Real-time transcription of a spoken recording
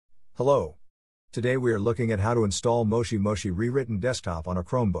Hello. Today we are looking at how to install Moshi Rewritten Desktop on a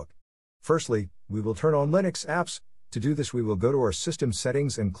Chromebook. Firstly, we will turn on Linux apps. To do this, we will go to our system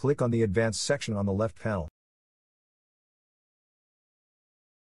settings and click on the advanced section on the left panel.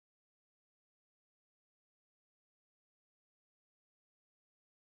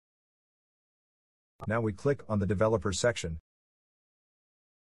 Now we click on the developer section.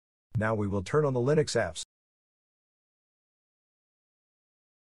 Now we will turn on the Linux apps.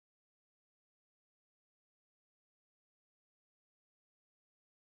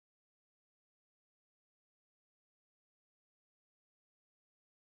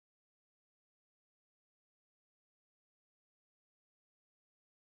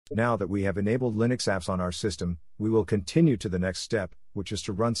 Now that we have enabled Linux apps on our system, we will continue to the next step, which is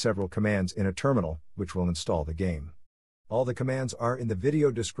to run several commands in a terminal, which will install the game. All the commands are in the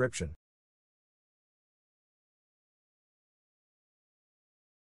video description.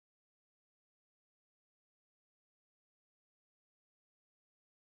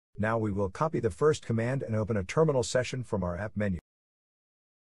 Now we will copy the first command and open a terminal session from our app menu.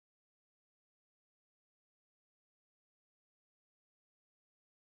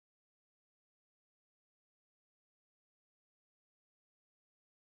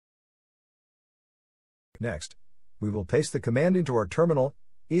 Next, we will paste the command into our terminal,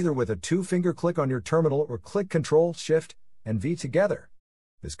 either with a two-finger click on your terminal or click Ctrl, Shift, and V together.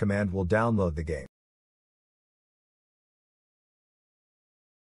 This command will download the game.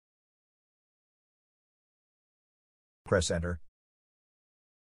 Press Enter.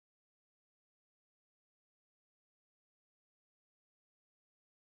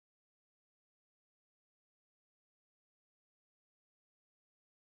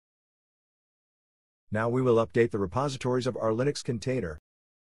 Now we will update the repositories of our Linux container.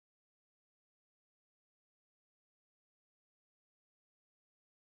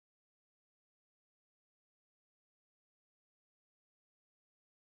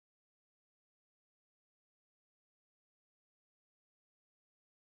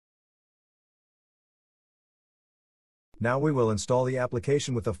 Now we will install the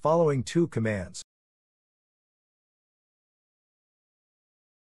application with the following two commands.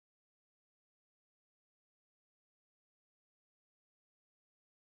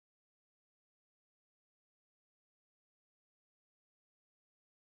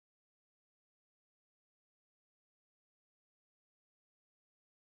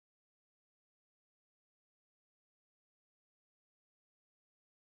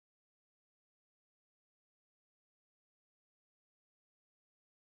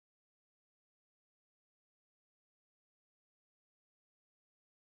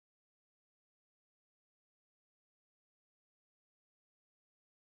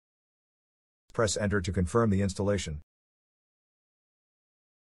 Press Enter to confirm the installation.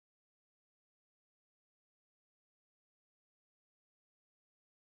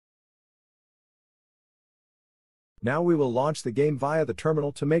 Now we will launch the game via the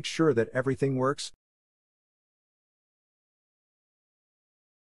terminal to make sure that everything works.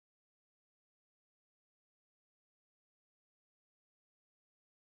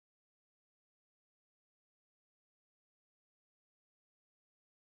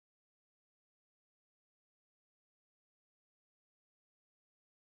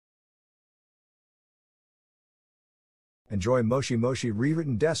 Enjoy Moshi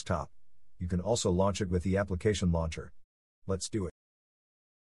Rewritten Desktop. You can also launch it with the application launcher. Let's do it.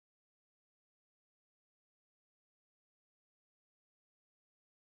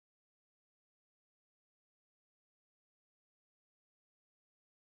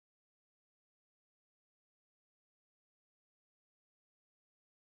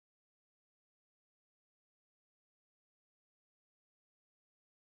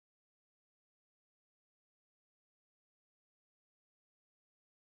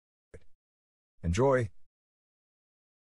 Enjoy!